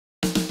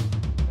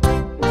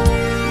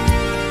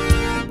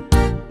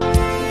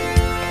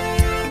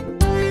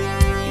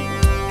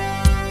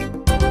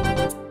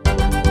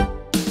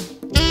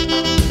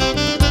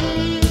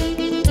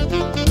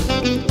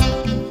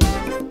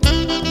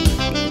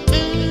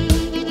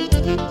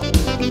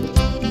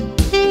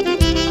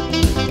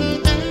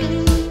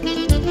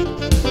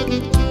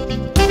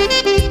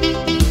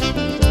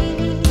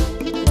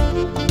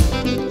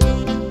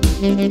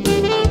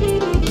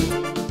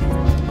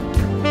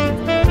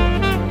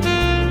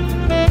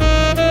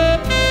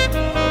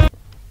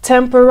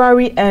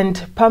Temporary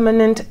and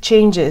permanent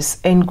changes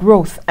in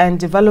growth and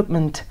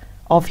development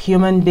of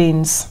human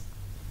beings.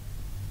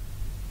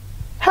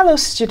 Hello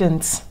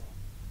students.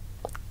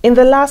 In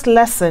the last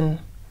lesson,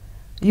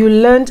 you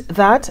learned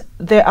that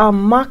there are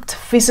marked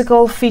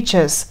physical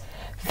features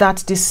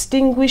that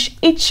distinguish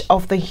each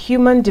of the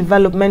human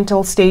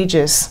developmental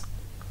stages.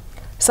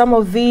 Some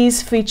of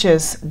these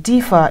features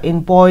differ in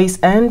boys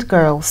and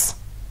girls.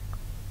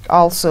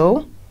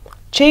 Also,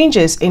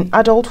 changes in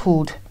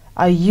adulthood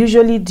are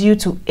usually due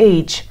to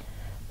age,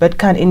 but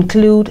can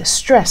include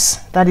stress,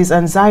 that is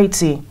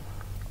anxiety,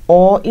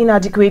 or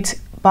inadequate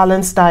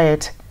balanced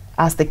diet,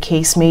 as the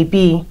case may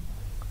be.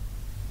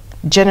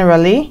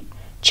 Generally,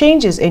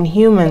 changes in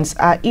humans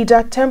are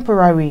either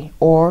temporary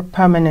or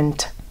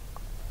permanent.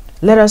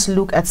 Let us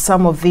look at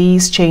some of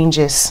these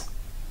changes.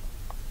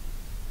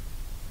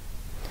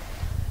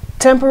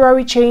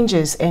 Temporary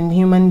changes in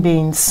human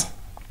beings.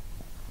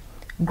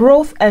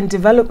 Growth and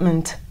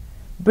development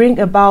bring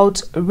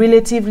about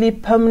relatively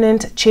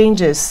permanent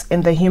changes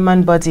in the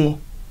human body.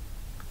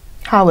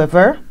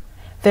 However,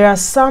 there are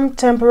some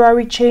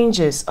temporary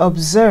changes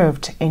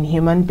observed in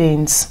human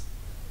beings.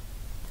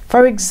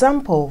 For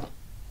example,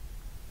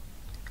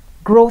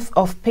 growth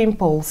of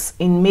pimples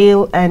in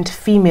male and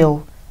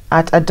female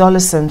at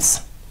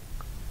adolescence,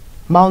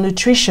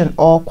 malnutrition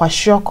or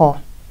kwashiorkor,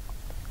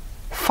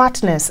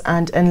 fatness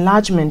and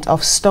enlargement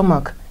of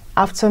stomach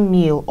after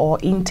meal or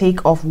intake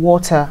of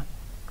water.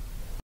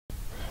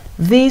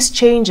 These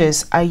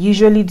changes are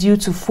usually due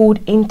to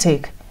food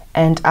intake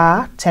and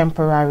are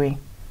temporary.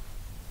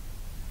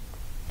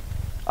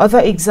 Other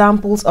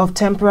examples of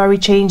temporary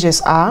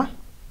changes are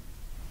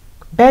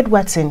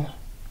bedwetting,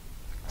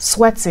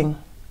 sweating,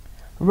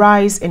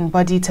 rise in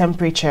body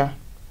temperature.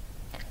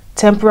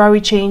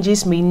 Temporary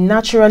changes may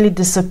naturally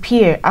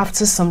disappear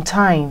after some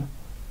time.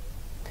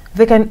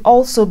 They can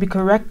also be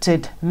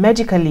corrected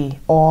medically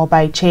or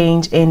by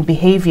change in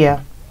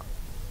behavior.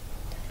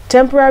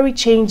 Temporary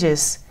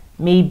changes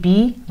may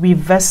be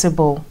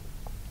reversible.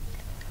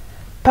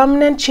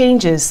 Permanent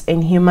changes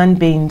in human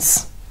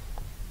beings.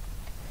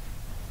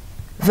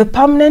 The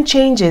permanent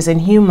changes in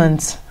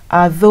humans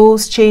are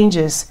those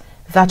changes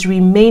that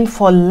remain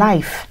for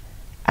life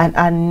and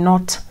are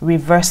not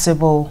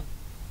reversible.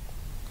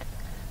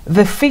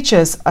 The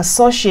features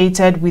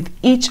associated with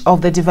each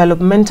of the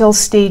developmental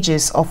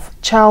stages of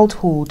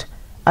childhood,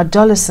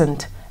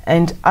 adolescent,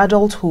 and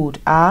adulthood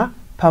are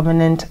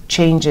permanent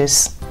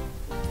changes.